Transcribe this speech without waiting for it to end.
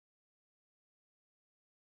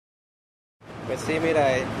Pues sí,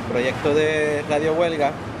 mira, el proyecto de Radio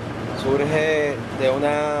Huelga surge de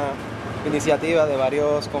una iniciativa de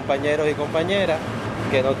varios compañeros y compañeras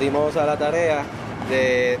que nos dimos a la tarea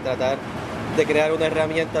de tratar de crear una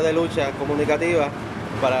herramienta de lucha comunicativa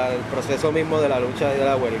para el proceso mismo de la lucha y de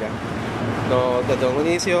la huelga. Desde un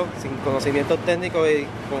inicio, sin conocimientos técnicos y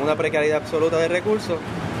con una precariedad absoluta de recursos,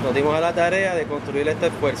 nos dimos a la tarea de construir este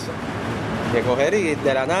esfuerzo, de coger y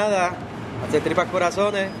de la nada hacer tripas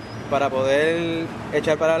corazones para poder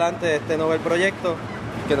echar para adelante este nuevo proyecto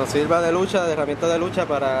que nos sirva de lucha, de herramienta de lucha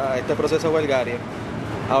para este proceso huelgario.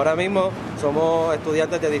 Ahora mismo somos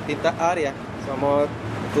estudiantes de distintas áreas,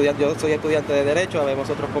 yo soy estudiante de Derecho, vemos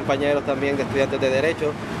otros compañeros también de estudiantes de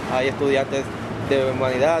Derecho, hay estudiantes de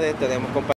Humanidades, tenemos compañeros